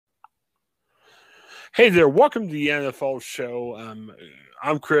Hey there, welcome to the NFL show.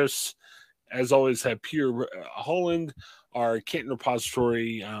 I'm Chris. As always, have Peter Holland, our Canton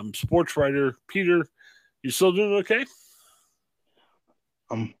Repository sports writer. Peter, you still doing okay?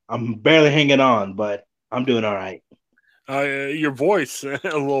 I'm barely hanging on, but I'm doing all right. Your voice a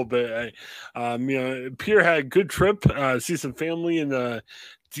little bit. Peter had a good trip. See some family in the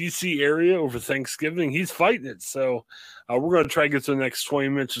DC area over Thanksgiving. He's fighting it, so we're going to try to get to the next 20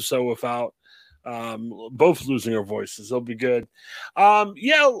 minutes or so without both losing our voices. It'll be good.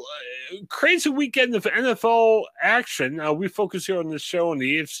 Crazy weekend of NFL action. We focus here on this show on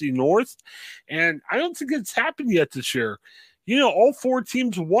the AFC North, and I don't think it's happened yet this year. All four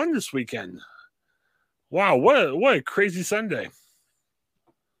teams won this weekend. Wow, what a crazy Sunday.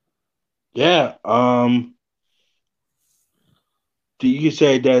 Yeah. Do you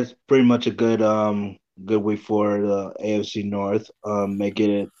say that's pretty much a good week for the AFC North,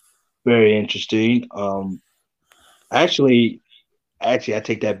 making it very interesting. Actually, actually, I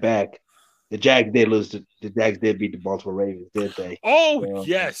take that back. The Jags did lose. The Jags did beat the Baltimore Ravens, did they? Oh So,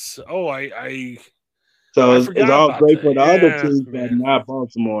 yes. Oh, I so I it's forgot all about great that. for the other Yeah, teams, but man. not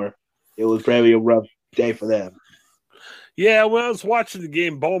Baltimore. It was probably a rough day for them. Yeah, when I was watching the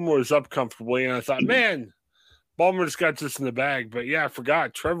game, Baltimore was up comfortably, and I thought, man, Baltimore's got this in the bag. But yeah, I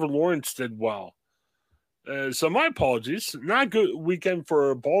forgot. Trevor Lawrence did well. So my apologies. Not a good weekend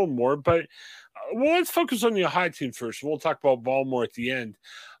for Baltimore, but well, let's focus on the high team first. We'll talk about Baltimore at the end.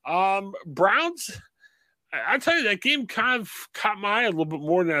 Browns. I tell you, that game kind of caught my eye a little bit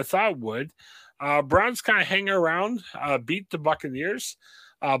more than I thought it would. Browns kind of hang around, beat the Buccaneers.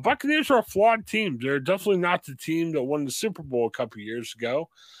 Buccaneers are a flawed team. They're definitely not the team that won the Super Bowl a couple years ago.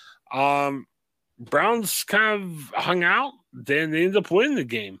 Um, Browns kind of hung out, then they ended up winning the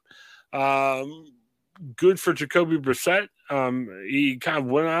game. Um, Good for Jacoby Brissett. He kind of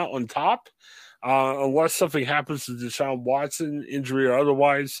went out on top. Unless something happens to Deshaun Watson, injury or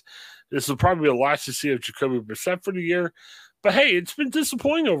otherwise, this will probably be the last to see of Jacoby Brissett for the year. But hey, it's been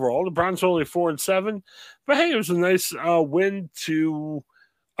disappointing overall. The Browns are only 4-7, but hey, it was a nice win to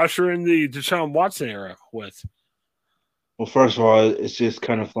usher in the Deshaun Watson era with. Well, first of all, it's just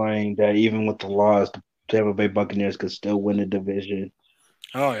kind of funny that even with the loss, the Tampa Bay Buccaneers could still win the division.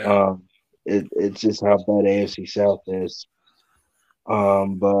 Oh yeah, Um, it's just how bad AFC South is.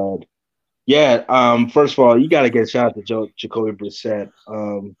 But yeah, first of all, you got to get a shout out to Jacoby Brissett.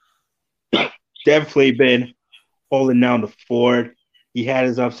 Definitely been holding down the fort. He had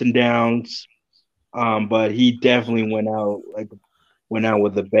his ups and downs, but he definitely went out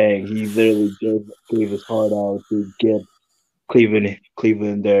with a bang. He literally gave his heart out to get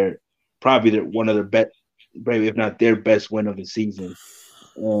Cleveland their probably one of their best, maybe if not their best win of the season.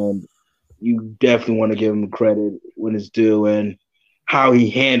 And you definitely want to give him credit when it's due and how he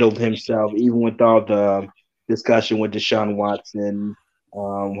handled himself, even with all the discussion with Deshaun Watson,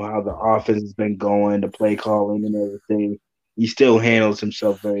 how the offense has been going, the play calling and everything. He still handles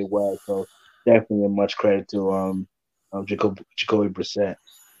himself very well. So definitely a much credit to Jacoby Brissett.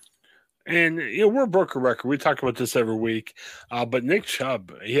 and we're a broken record. We talk about this every week. But Nick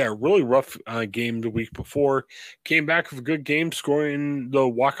Chubb, yeah, really rough game the week before. Came back with a good game, scoring the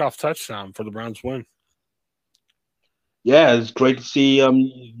walk-off touchdown for the Browns win. Yeah, it's great to see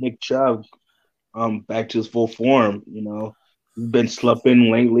Nick Chubb back to his full form. He's been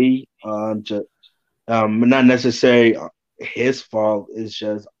slipping lately. Not necessarily his fault. It's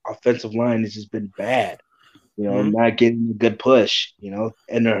just offensive line has just been bad. Mm-hmm. Not getting a good push.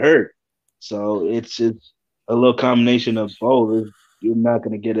 And they're hurt. So it's just a little combination of both. You're not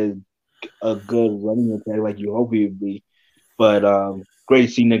going to get a good running attack like you hope he would be. But great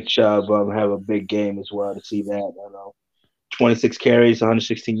to see Nick Chubb have a big game as well. To see that, I know 26 carries,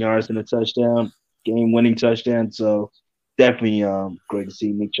 116 yards, and a touchdown, game-winning touchdown. So definitely great to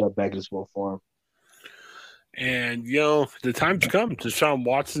see Nick Chubb back in his full form. And the time's come. Deshaun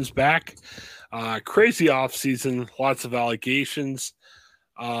Watson's back. Crazy offseason, lots of allegations.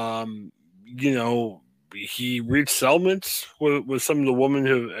 Um, he reached settlements with some of the women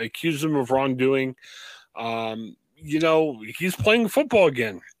who accused him of wrongdoing. He's playing football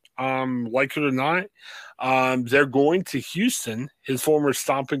again. Like it or not, they're going to Houston, his former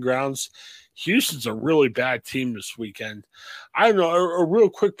stomping grounds. Houston's a really bad team this weekend. I don't know. A real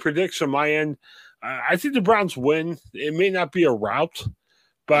quick prediction on my end. I think the Browns win. It may not be a rout,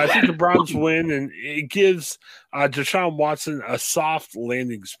 but I think the Browns win, and it gives Deshaun Watson a soft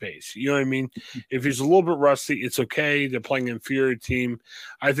landing space. You know what I mean? If he's a little bit rusty, it's okay. They're playing an inferior team.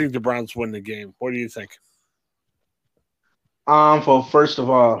 I think the Browns win the game. What do you think? Well, first of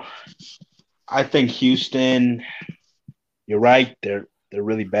all, I think Houston. You're right. They're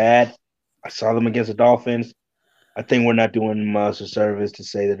really bad. I saw them against the Dolphins. I think we're not doing much of service to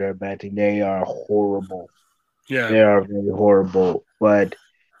say that they're a bad team. They are horrible. Yeah, They are very horrible. But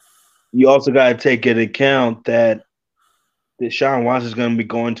you also got to take into account that Deshaun Watson is going to be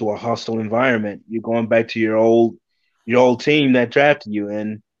going to a hostile environment. You're going back to your old team that drafted you,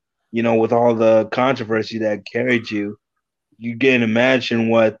 and with all the controversy that carried you, you can imagine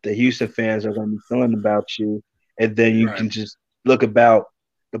what the Houston fans are going to be feeling about you, and then you right. can just look about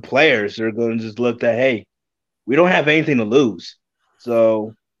the players. They're going to just look at, hey, we don't have anything to lose,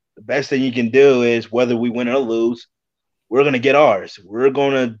 so the best thing you can do is whether we win or lose, we're going to get ours. We're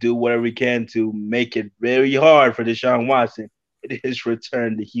going to do whatever we can to make it very hard for Deshaun Watson in his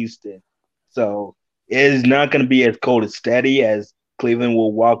return to Houston. So it is not going to be as cold and steady as Cleveland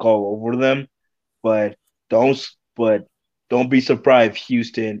will walk all over them, but don't but don't be surprised if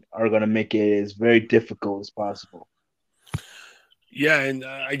Houston are going to make it as very difficult as possible. Yeah, and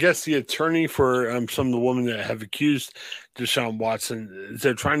I guess the attorney for some of the women that have accused Deshaun Watson,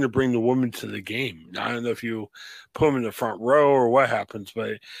 they're trying to bring the women to the game. Now, I don't know if you put them in the front row or what happens,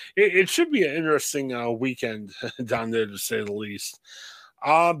 but it should be an interesting weekend down there to say the least.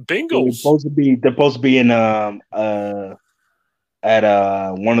 Bengals. They're supposed to be in at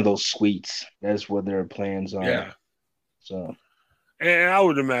one of those suites. That's what their plans are. Yeah. So And I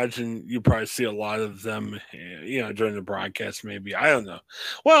would imagine you probably see a lot of them, during the broadcast. Maybe I don't know.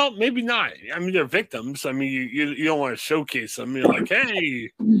 Well, maybe not. I mean, they're victims. I mean, you don't want to showcase them. You're like,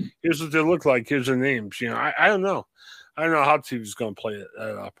 hey, here's what they look like. Here's their names. I don't know. I don't know how TV's going to play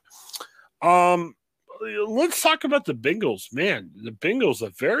that up. Um, let's talk about the Bengals. Man, the Bengals a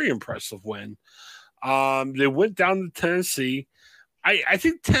very impressive win. They went down to Tennessee. I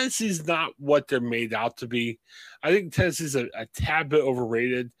think Tennessee's not what they're made out to be. I think Tennessee's a tad bit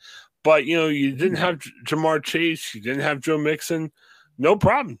overrated. But, you didn't have Jamar Chase. You didn't have Joe Mixon. No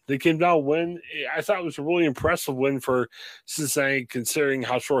problem. They came down and win. I thought it was a really impressive win for Cincinnati considering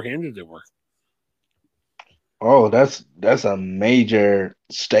how shorthanded they were. oh, that's a major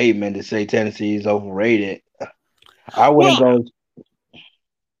statement to say Tennessee is overrated. I wouldn't Well, go. I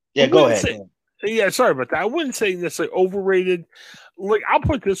Yeah, go wouldn't ahead. say, yeah, sorry about that. I wouldn't say necessarily overrated. Like, I'll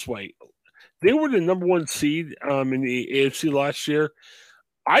put it this way. They were the number one seed in the AFC last year.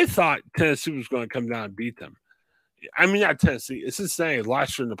 I thought Tennessee was going to come down and beat them. I mean, not Tennessee. It's Cincinnati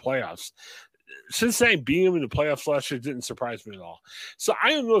last year in the playoffs. Cincinnati beating them in the playoffs last year didn't surprise me at all. So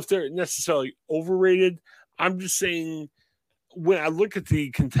I don't know if they're necessarily overrated. I'm just saying when I look at the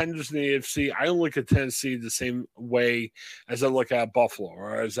contenders in the AFC, I don't look at Tennessee the same way as I look at Buffalo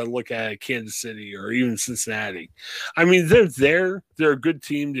or as I look at Kansas City or even Cincinnati. I mean, they're there. They're a good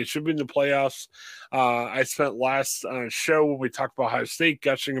team. They should be in the playoffs. I spent last show when we talked about Ohio State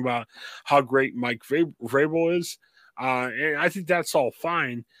gushing about how great Mike Vrabel is. And I think that's all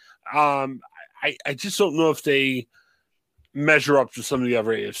fine. I just don't know if they measure up to some of the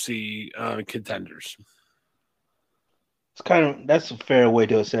other AFC contenders. That's a fair way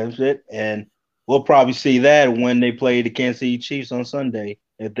to assess it, and we'll probably see that when they play the Kansas City Chiefs on Sunday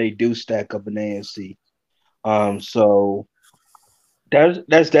if they do stack up in the AFC. So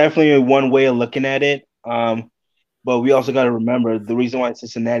that's definitely one way of looking at it. But we also got to remember the reason why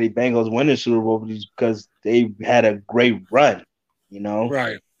Cincinnati Bengals win the Super Bowl is because they had a great run. You know,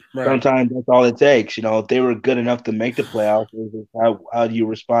 Right, right. sometimes that's all it takes. If they were good enough to make the playoffs, how do you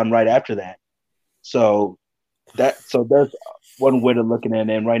respond right after that? So that's one way to looking at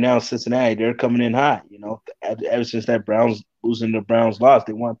it. And right now, Cincinnati, they're coming in hot. Ever since that Browns losing the Browns lost,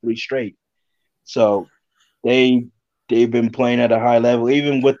 they won 3 straight. So they they've been playing at a high level,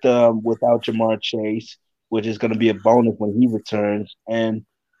 even without Jamar Chase, which is going to be a bonus when he returns. And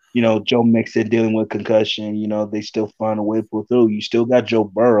Joe Mixon dealing with concussion. They still find a way to pull through. You still got Joe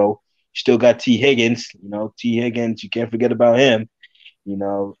Burrow. You still got T Higgins. T Higgins. You can't forget about him.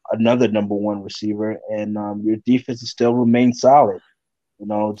 Another number one receiver, and your defense still remains solid.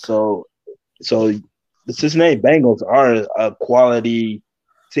 So the Cincinnati Bengals are a quality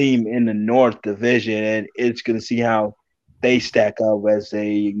team in the North Division, and it's going to see how they stack up as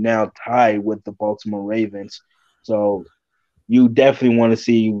they now tie with the Baltimore Ravens. So you definitely want to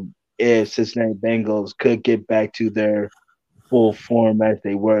see if Cincinnati Bengals could get back to their full form as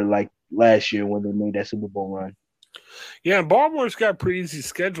they were like last year when they made that Super Bowl run. Yeah, Baltimore's got a pretty easy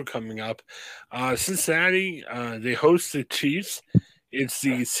schedule coming up. Cincinnati, they host the Chiefs. It's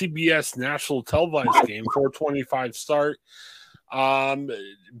the CBS national televised game, 4:25 start. Um,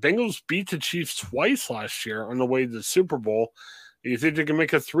 Bengals beat the Chiefs twice last year on the way to the Super Bowl. You think they can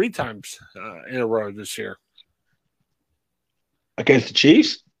make it 3 times in a row this year? Against the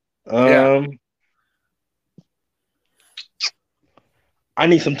Chiefs? Yeah. I I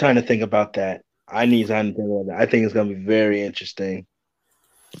need some time to think about that. I need time to think about that. I think it's gonna be very interesting.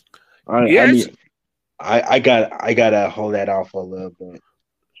 I Yes. need I gotta hold that off for a little bit.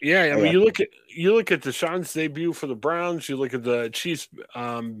 Yeah, I I mean, got you look at Deshaun's debut for the Browns. You look at the Chiefs,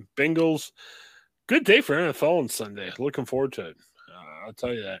 Bengals. Good day for NFL on Sunday. Looking forward to it. I'll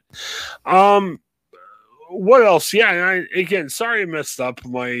tell you that. Um, what else? Yeah, and again, sorry I messed up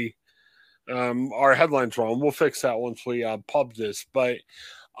my our headlines wrong. We'll fix that once we pub this. But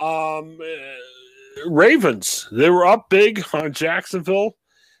Ravens, they were up big on Jacksonville.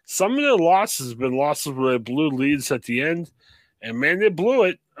 Some of their losses have been losses where they blew leads at the end, and man, they blew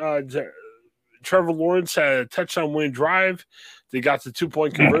it. Trevor Lawrence had a touchdown winning drive. They got the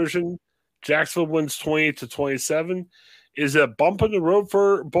 2-point conversion. Jacksonville wins 28-27. Is it a bump in the road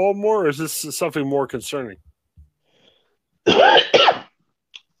for Baltimore, or is this something more concerning?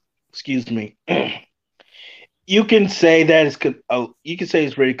 excuse me. You can say that you can say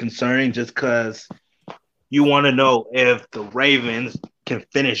it's very concerning just because you want to know if the Ravens can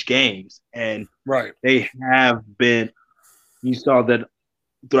finish games, and Right. they have been. You saw that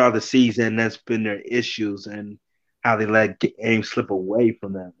throughout the season. That's been their issues and how they let games slip away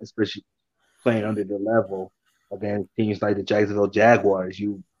from them, especially playing under the level against teams like the Jacksonville Jaguars.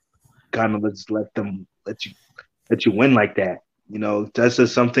 You kind of just let you win like that. You know, that's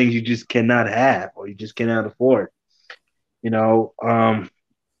just some things you just cannot have or you just cannot afford. You know,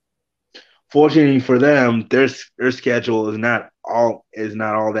 fortunately for them, their schedule is not all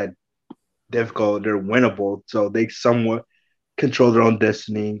that difficult. They're winnable, so they somewhat control their own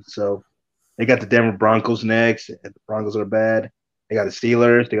destiny. So they got the Denver Broncos next, and the Broncos are bad. They got the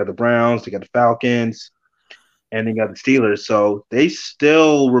Steelers, they got the Browns, they got the Falcons, and they got the Steelers. So they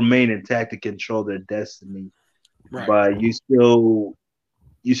still remain intact to control their destiny. Right. But you still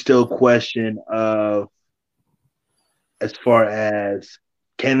question as far as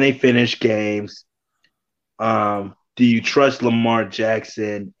can they finish games? Do you trust Lamar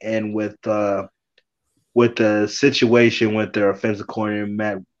Jackson? And with the situation with their offensive coordinator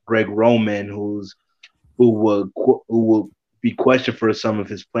Matt Greg Roman, who will be questioned for some of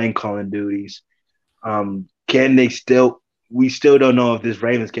his playing calling duties. Can they still? We still don't know if this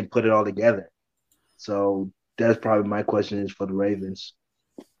Ravens can put it all together. So that's probably my question is for the Ravens.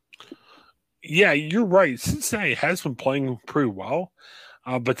 Yeah, you're right. Cincinnati has been playing pretty well.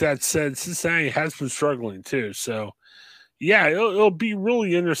 But that said, Cincinnati has been struggling too. So, yeah, it'll be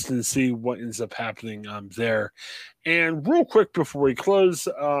really interesting to see what ends up happening there. And real quick before we close,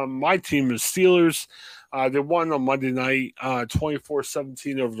 my team is Steelers. They won on Monday night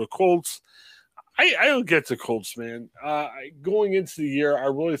 24-17 over the Colts. I don't get the Colts, man. Going into the year, I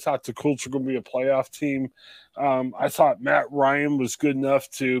really thought the Colts were going to be a playoff team. I thought Matt Ryan was good enough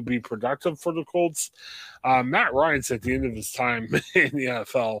to be productive for the Colts. Matt Ryan's at the end of his time in the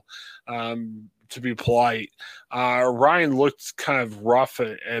NFL, to be polite. Ryan looked kind of rough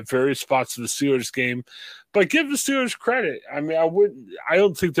at various spots of the Steelers game, but give the Steelers credit. I mean, I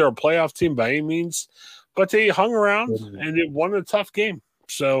don't think they're a playoff team by any means, but they hung around and they won a tough game.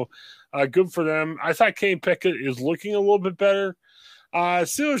 So, good for them. I thought Kenny Pickett is looking a little bit better.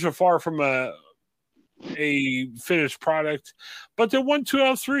 Steelers are far from a finished product, but they're 1-2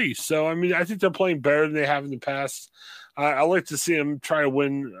 out of 3. So, I mean, I think they're playing better than they have in the past. I like to see them try to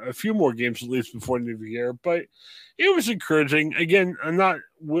win a few more games at least before the end of the year, but it was encouraging. Again, I'm not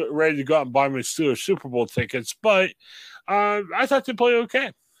ready to go out and buy my Steelers Super Bowl tickets, but I thought they played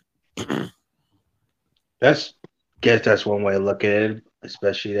okay. That's guess that's one way to look at it,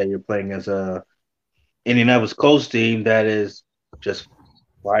 especially that you're playing as a Indianapolis Colts team that is just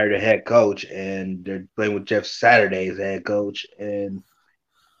fired a head coach, and they're playing with Jeff Saturday as a head coach, and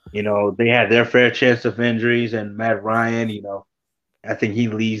they had their fair chance of injuries, and Matt Ryan, I think he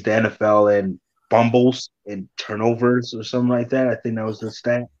leads the NFL in fumbles and turnovers or something like that. I think that was the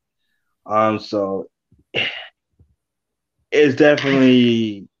stat. So it's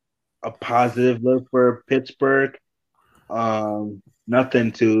definitely a positive look for Pittsburgh.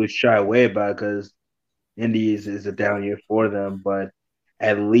 Nothing to shy away about because Indy is a down year for them, but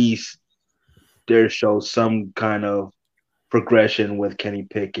at least there shows some kind of progression with Kenny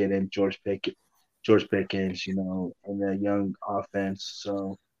Pickett and George Pickens, and the young offense.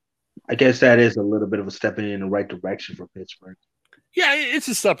 So I guess that is a little bit of a step in the right direction for Pittsburgh. Yeah, it's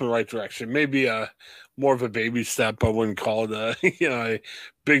a step in the right direction. Maybe more of a baby step. I wouldn't call it a a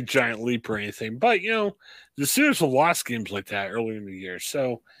big giant leap or anything. But the Steelers have lost games like that early in the year,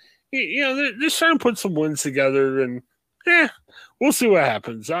 so they're trying to put some wins together, and we'll see what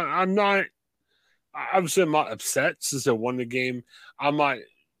happens. I'm not obviously I'm not upset since they won the game. I'm not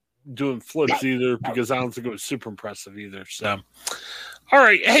doing flips either because I don't think it was super impressive either. So All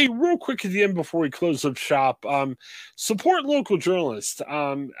right. Hey, real quick at the end before we close up shop, support local journalists.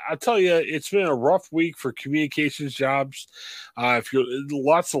 I'll tell you, it's been a rough week for communications jobs. If you're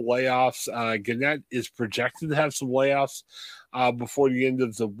lots of layoffs, Gannett is projected to have some layoffs before the end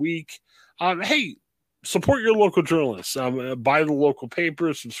of the week. Hey, support your local journalists. Buy the local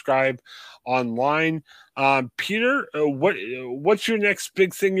paper, subscribe online. Peter, what's your next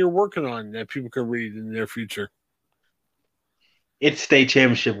big thing you're working on that people can read in the near future? It's state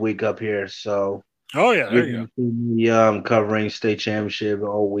championship week up here, so Oh yeah, you're there you going go. to see me covering state championship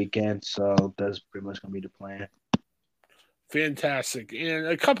all weekend. So that's pretty much going to be the plan. Fantastic. And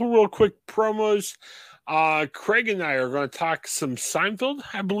a couple real quick promos. Craig and I are going to talk some Seinfeld,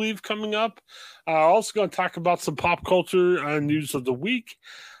 I believe, coming up. Also going to talk about some pop culture news of the week.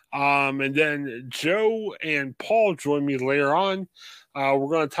 And then Joe and Paul join me later on. We're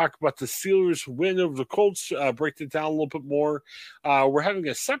going to talk about the Steelers' win over the Colts, break it down a little bit more. We're having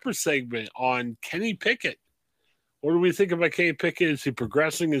a separate segment on Kenny Pickett. What do we think about Kenny Pickett? Is he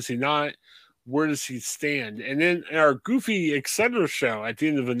progressing? Is he not? Where does he stand? And then our Goofy Etc. show at the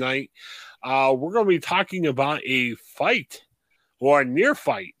end of the night, we're going to be talking about a fight or a near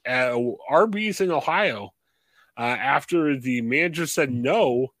fight at Arby's in Ohio after the manager said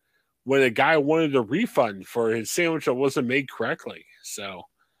no when a guy wanted a refund for his sandwich that wasn't made correctly. So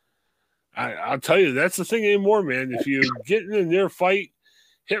I'll tell you, that's the thing anymore, man. If you get in a near fight,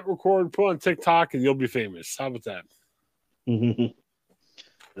 hit record, put on TikTok, and you'll be famous. How about that?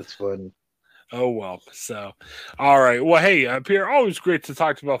 That's funny. Oh, well. So, all right. Well, hey, Pierre, always great to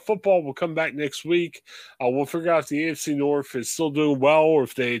talk about football. We'll come back next week. We'll figure out if the AFC North is still doing well or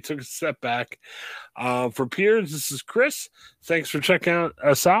if they took a step back. For Pierre, this is Chris. Thanks for checking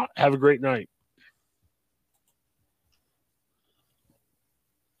us out. Have a great night.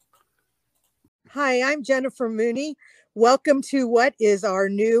 Hi, I'm Jennifer Mooney. Welcome to what is our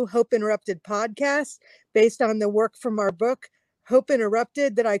new Hope Interrupted podcast based on the work from our book, Hope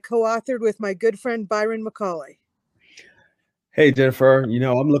Interrupted, that I co-authored with my good friend Byron McCauley. Hey, Jennifer,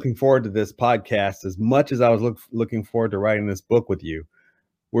 I'm looking forward to this podcast as much as I was looking forward to writing this book with you.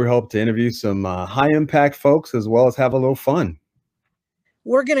 We hope to interview some high-impact folks as well as have a little fun.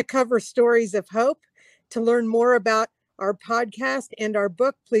 We're going to cover stories of hope. To learn more about our podcast and our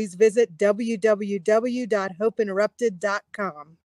book, please visit www.hopeinterrupted.com.